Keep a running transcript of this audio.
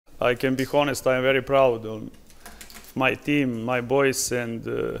I can be honest, I am very proud of my team, my boys, and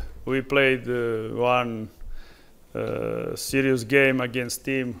we played one serious game against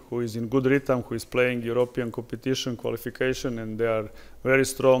team who is in good rhythm, who is playing European competition qualification, and they are very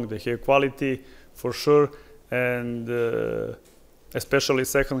strong. They have quality for sure, and especially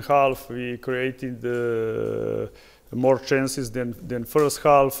second half we created more chances than first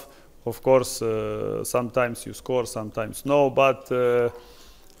half. Of course, sometimes you score, sometimes no, but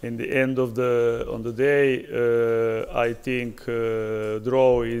in the end of the day, I think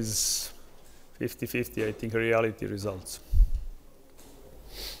draw is 50-50, I think reality results.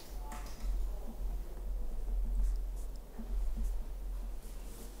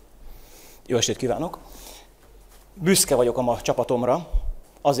 Jó estét kívánok! Büszke vagyok a csapatomra,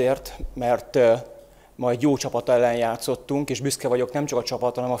 azért, mert ma egy jó csapat ellen játszottunk, és büszke vagyok nem csak a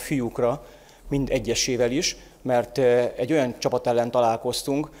csapatra, hanem a fiúkra, mind egyesével is, mert egy olyan csapat ellen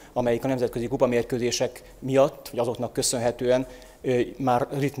találkoztunk, amelyik a nemzetközi kupamérkőzések miatt, vagy azoknak köszönhetően már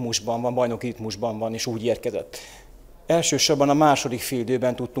ritmusban van, bajnoki ritmusban van, és úgy érkezett. Elsősorban a második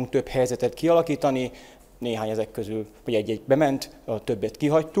félidőben tudtunk több helyzetet kialakítani, néhány ezek közül, vagy egy-egy bement, a többet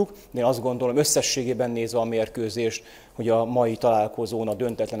kihagytuk, de én azt gondolom összességében nézve a mérkőzést, hogy a mai találkozón a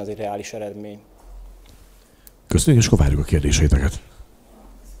döntetlen az egy reális eredmény. Köszönjük, és akkor várjuk a kérdéseiteket.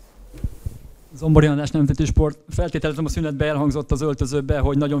 Zombori András, Nemzeti Sport. Feltételezem, a szünetben elhangzott az öltözőbe,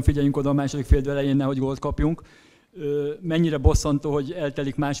 hogy nagyon figyeljünk oda a második félidő elején, nehogy gólt kapjunk. Mennyire bosszantó, hogy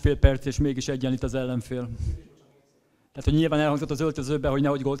eltelik másfél perc, és mégis egyenlít az ellenfél? Tehát, hogy nyilván elhangzott az öltözőbe, hogy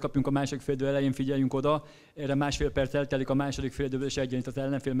nehogy gólt kapjunk a második félidő elején, figyeljünk oda. Erre másfél perc eltelik a második félidőből, és egyenlít az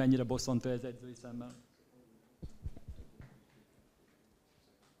ellenfél. Mennyire bosszantó ez edzői szemmel?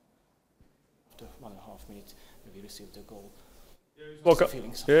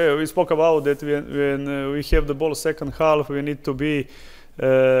 We spoke about that when we have the ball second half, we need to be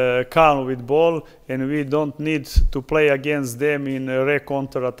calm with ball, and we don't need to play against them in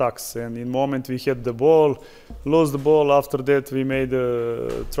counter attacks. And in moment we had the ball, lost the ball. After that we made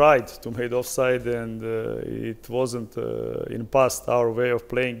tried to make offside, and it wasn't in past our way of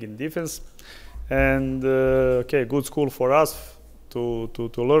playing in defense. And okay, good school for us to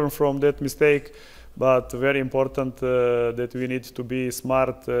learn from that mistake. But very important that we need to be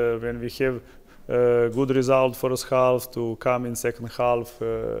smart when we have good result first half to come in second half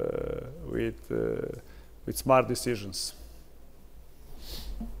with smart decisions.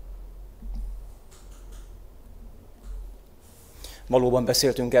 Valóban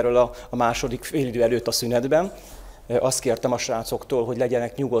beszéltünk erről a második félidő előtt a szünetben. Azt kértem a srácoktól, hogy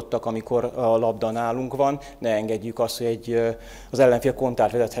legyenek nyugodtak, amikor a labda nálunk van, ne engedjük azt, hogy az ellenfél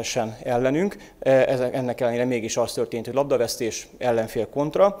kontárt vezethessen ellenünk. Ennek ellenére mégis az történt, hogy labdavesztés, ellenfél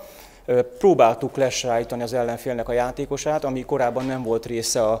kontra. Próbáltuk lesállítani az ellenfélnek a játékosát, ami korábban nem volt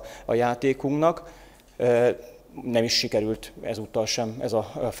része a játékunknak. Nem is sikerült ezúttal sem ez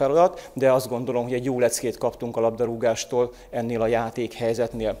a feladat, de azt gondolom, hogy egy jó leckét kaptunk a labdarúgástól ennél a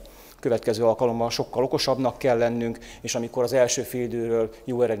játékhelyzetnél. Következő alkalommal sokkal okosabbnak kell lennünk, és amikor az első félidőről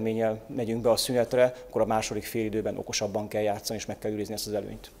jó eredménnyel megyünk be a szünetre, akkor a második félidőben okosabban kell játszani, és meg kell őrizni ezt az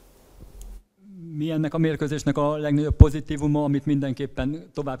előnyt. Mi ennek a mérkőzésnek a legnagyobb pozitívuma, amit mindenképpen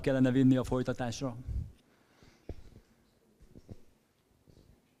tovább kellene vinni a folytatásra?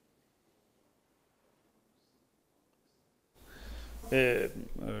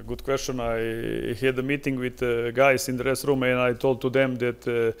 Good question. I had a meeting with guys in the rest room, and I told to them that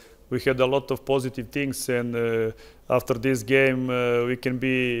we had a lot of positive things, and after this game we can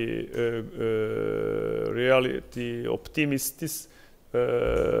be reality optimists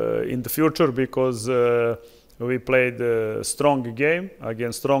in the future, because we played a strong game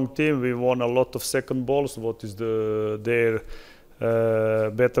against strong team. We won a lot of second balls, what is their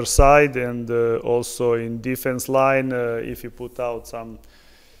better side, and also in defense line, if you put out some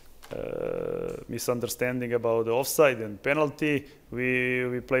misunderstanding about the offside and penalty,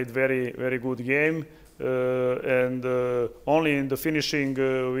 we played very good game, and only in the finishing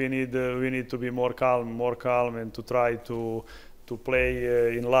we need to be more calm, and to try to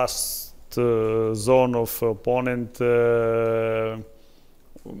play in last zone of opponent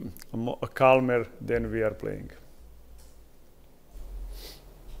calmer than we are playing.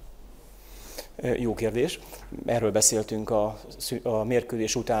 Jó kérdés. Erről beszéltünk a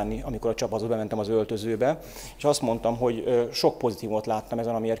mérkőzés utáni, amikor a csapathoz bementem az öltözőbe, és azt mondtam, hogy sok pozitívumot láttam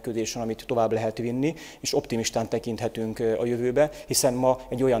ezen a mérkőzésen, amit tovább lehet vinni, és optimistán tekinthetünk a jövőbe, hiszen ma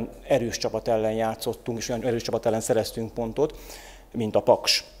egy olyan erős csapat ellen játszottunk, és olyan erős csapat ellen szereztünk pontot, mint a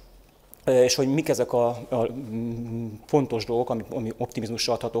Paks. és hogy mik ezek a fontos dolgok, ami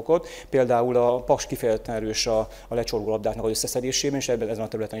optimizmussal adhatok ott. Például a Paks kifejezetten erős a lecsorgó labdáknak az összeszedésében, és ezen a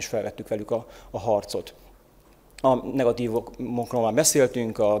területen is felvettük velük a harcot. A negatívokról már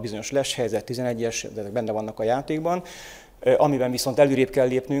beszéltünk, a bizonyos leshelyzet, 11-es, ezek benne vannak a játékban. Amiben viszont előrébb kell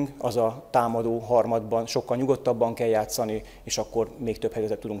lépnünk, az a támadó harmadban sokkal nyugodtabban kell játszani, és akkor még több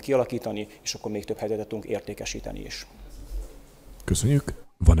helyzetet tudunk kialakítani, és akkor még több helyzetet tudunk értékesíteni is. Köszönjük.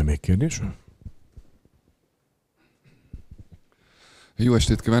 Van-e még kérdés? Jó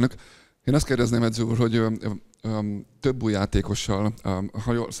estét kívánok! Én azt kérdezném, edző úr, hogy több új játékossal,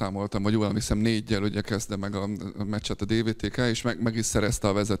 ha jól számoltam, vagy jól emlékszem, 4-jel ugye kezdte meg a meccset a DVTK, és meg is szerezte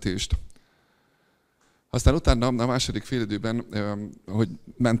a vezetést. Aztán utána a második félidőben, hogy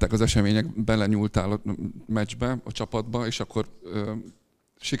mentek az események, belenyúltál a meccsbe, a csapatba, és akkor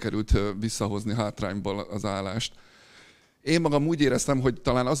sikerült visszahozni hátrányból az állást. Én magam úgy éreztem, hogy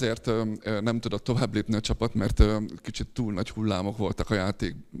talán azért nem tudott tovább lépni a csapat, mert kicsit túl nagy hullámok voltak a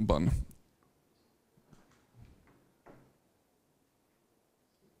játékban.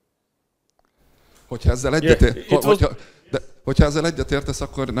 Hogyha ezzel egyetértesz,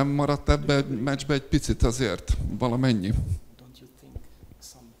 akkor nem maradt ebbe a meccsbe egy picit azért valamennyi?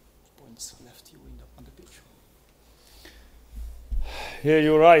 Yeah,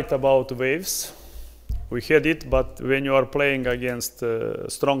 you're right about waves. We had it, but when you are playing against a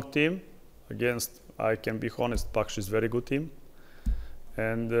strong team, I can be honest, Paks is very good team.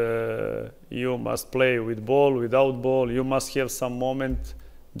 And you must play with ball, without ball. You must have some moment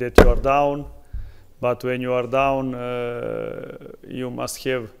that you are down. But when you are down, you must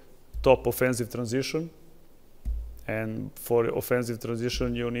have top offensive transition. And for offensive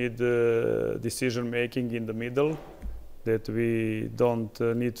transition, you need decision making in the middle, that we don't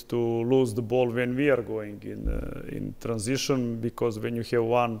need to lose the ball when we are going in transition, because when you have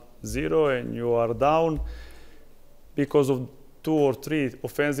 1-0 and you are down, because of 2 or 3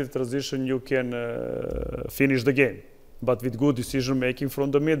 offensive transition, you can finish the game. But with good decision making from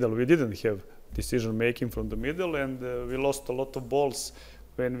the middle, we didn't have decision making from the middle, and we lost a lot of balls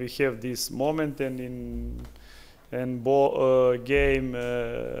when we have this moment, and game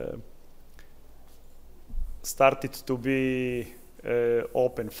started to be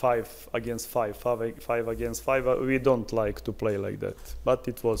open 5 against 5, 5 against 5. We don't like to play like that, but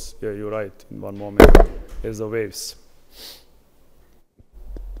it was, yeah, you're right, in one moment as the waves.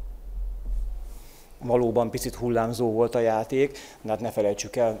 Valóban picit hullámzó volt a játék, de hát ne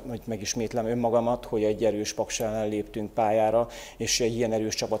felejtsük el, hogy megismétlem önmagamat, hogy egy erős Paks ellen léptünk pályára, és egy ilyen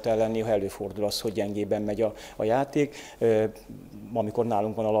erős csapat ellen néha előfordul az, hogy gyengében megy a játék, amikor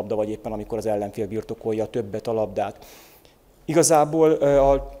nálunk van a labda, vagy éppen amikor az ellenfél birtokolja többet a labdát. Igazából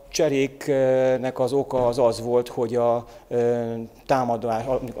a cseréknek az oka az volt, hogy a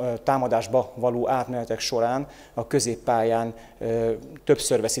támadásba való átmenetek során a középpályán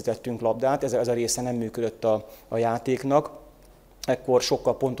többször veszítettünk labdát, ez a része nem működött a játéknak, ekkor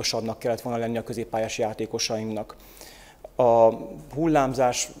sokkal pontosabbnak kellett volna lenni a középpályás játékosaimnak. A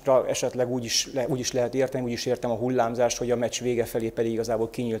hullámzásra esetleg úgy is lehet érteni, úgy is értem a hullámzást, hogy a meccs vége felé pedig igazából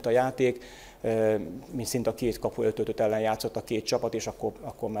kinyílt a játék, mint szinte a 2 kapu 5-5 ellen játszott a 2 csapat, és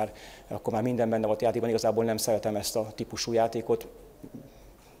akkor már minden benne volt a játékban. Igazából nem szeretem ezt a típusú játékot,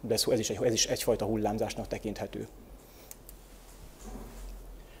 de ez is egyfajta hullámzásnak tekinthető.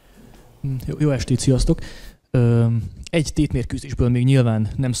 Jó estét, sziasztok! Egy tétmérkőzésből még nyilván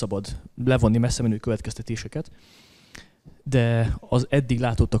nem szabad levonni messze menő következtetéseket, de az eddig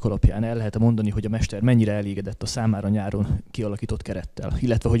látottak alapján el lehet mondani, hogy a mester mennyire elégedett a számára nyáron kialakított kerettel,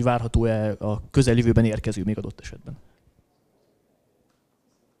 illetve hogy várható-e a közeljövőben érkező még adott esetben?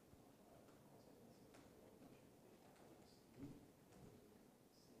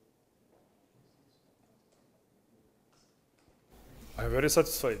 I'm very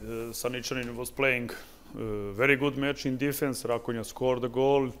satisfied. Saničanin was playing very good match in defense. Rakonjac scored a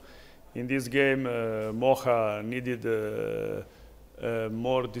goal. In this game, Moha needed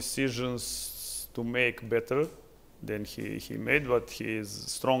more decisions to make better than he made, but he is a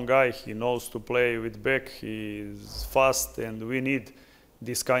strong guy. He knows to play with back. He is fast, and we need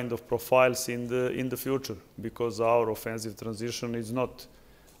this kind of profiles in the future, because our offensive transition is not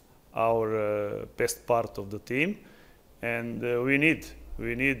our best part of the team, and we need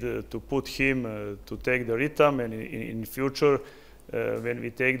to put him to take the rhythm, and in future. When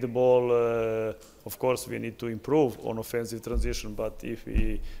we take the ball, of course, we need to improve on offensive transition. But if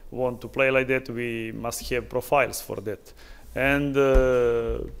we want to play like that, we must have profiles for that. And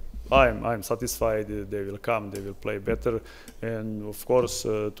I'm satisfied. They will come. They will play better. And of course,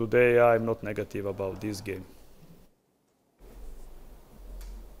 today I'm not negative about this game.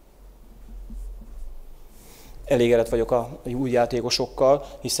 elégedett vagyok a új játékosokkal,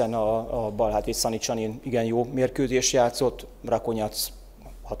 hiszen a balhátvéd Szani Csanin igen jó mérkőzést játszott, Rakonjac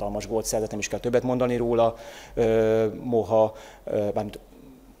hatalmas gólt szerzett, nem is kell többet mondani róla,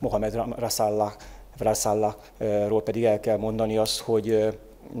 Mohamed Rasallahról pedig el kell mondani azt, hogy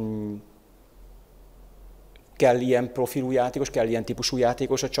kell ilyen profilú játékos, kell ilyen típusú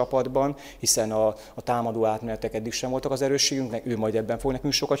játékos a csapatban, hiszen a támadó átmenetek eddig sem voltak az erősségünk, ő majd ebben fog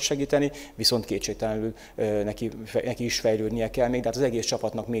nekünk sokat segíteni, viszont kétségtelenül neki is fejlődnie kell még, de hát az egész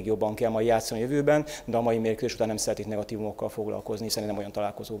csapatnak még jobban kell majd játszani a jövőben, de a mai mérkőzés után nem szeretik negatívumokkal foglalkozni, hiszen nem olyan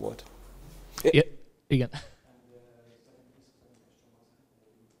találkozó volt. Igen.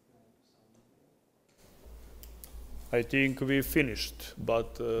 I think we finished, but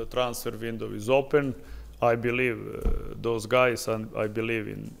transfer window is open. I believe those guys, and I believe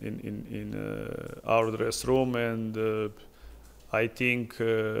in our dress room, and I think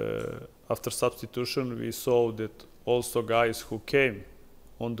after substitution we saw that also guys who came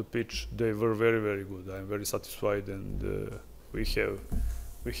on the pitch, they were very, very good. I'm very satisfied, and we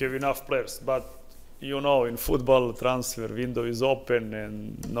have enough players. But you know, in football, transfer window is open,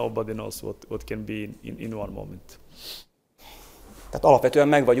 and nobody knows what can be in one moment. Tehát alapvetően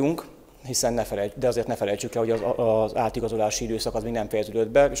meg vagyunk, de azért ne felejtsük el, hogy az átigazolási időszak az még nem fejeződött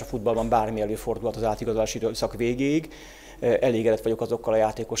be, és a futballban bármi előfordulhat az átigazolási időszak végéig. Elégedett vagyok azokkal a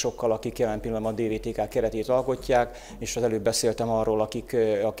játékosokkal, akik jelen pillanatban a DVTK keretét alkotják, és az előbb beszéltem arról, akik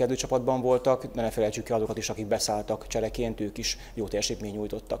a kezdőcsapatban voltak, de ne felejtsük el azokat is, akik beszálltak csereként, ők is jó teljesítményt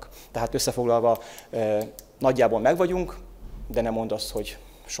nyújtottak. Tehát összefoglalva nagyjából meg vagyunk, de nem mondd azt, hogy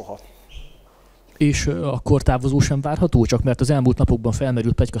soha. És akkor távozó sem várható, csak mert az elmúlt napokban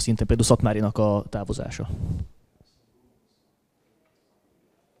felmerült pletyka szinten például Szatmárinak a távozása.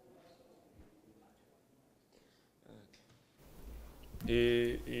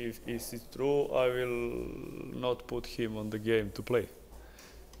 If it's true, I will not put him on the game to play.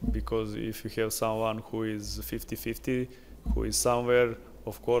 Because if you have someone who is 50-50, who is somewhere,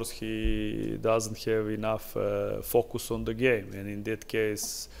 of course he doesn't have enough focus on the game, and in that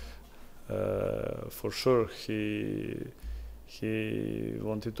case, for sure he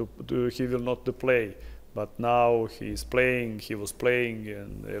wanted to he will not to play, but now he was playing,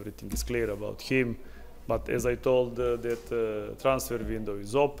 and everything is clear about him. But as I told, that transfer window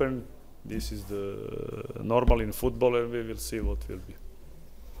is open. This is the normal in football, and we will see what will be.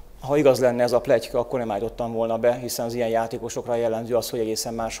 Ha igaz lenne ez a pletyka, akkor nem állítottam volna be, hiszen az ilyen játékosokra jellemző az, hogy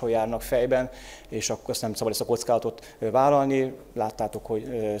egészen máshol járnak fejben, és akkor ezt nem szabad ezt a kockázatot vállalni. Láttátok,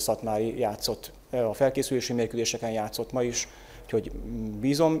 hogy Szatmári játszott a felkészülési mérkőzéseken, játszott ma is, úgyhogy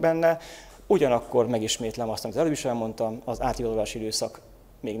bízom benne. Ugyanakkor megismétlem azt, amit előbb is elmondtam, az átigazolási időszak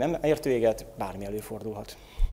még nem ért véget, bármi előfordulhat.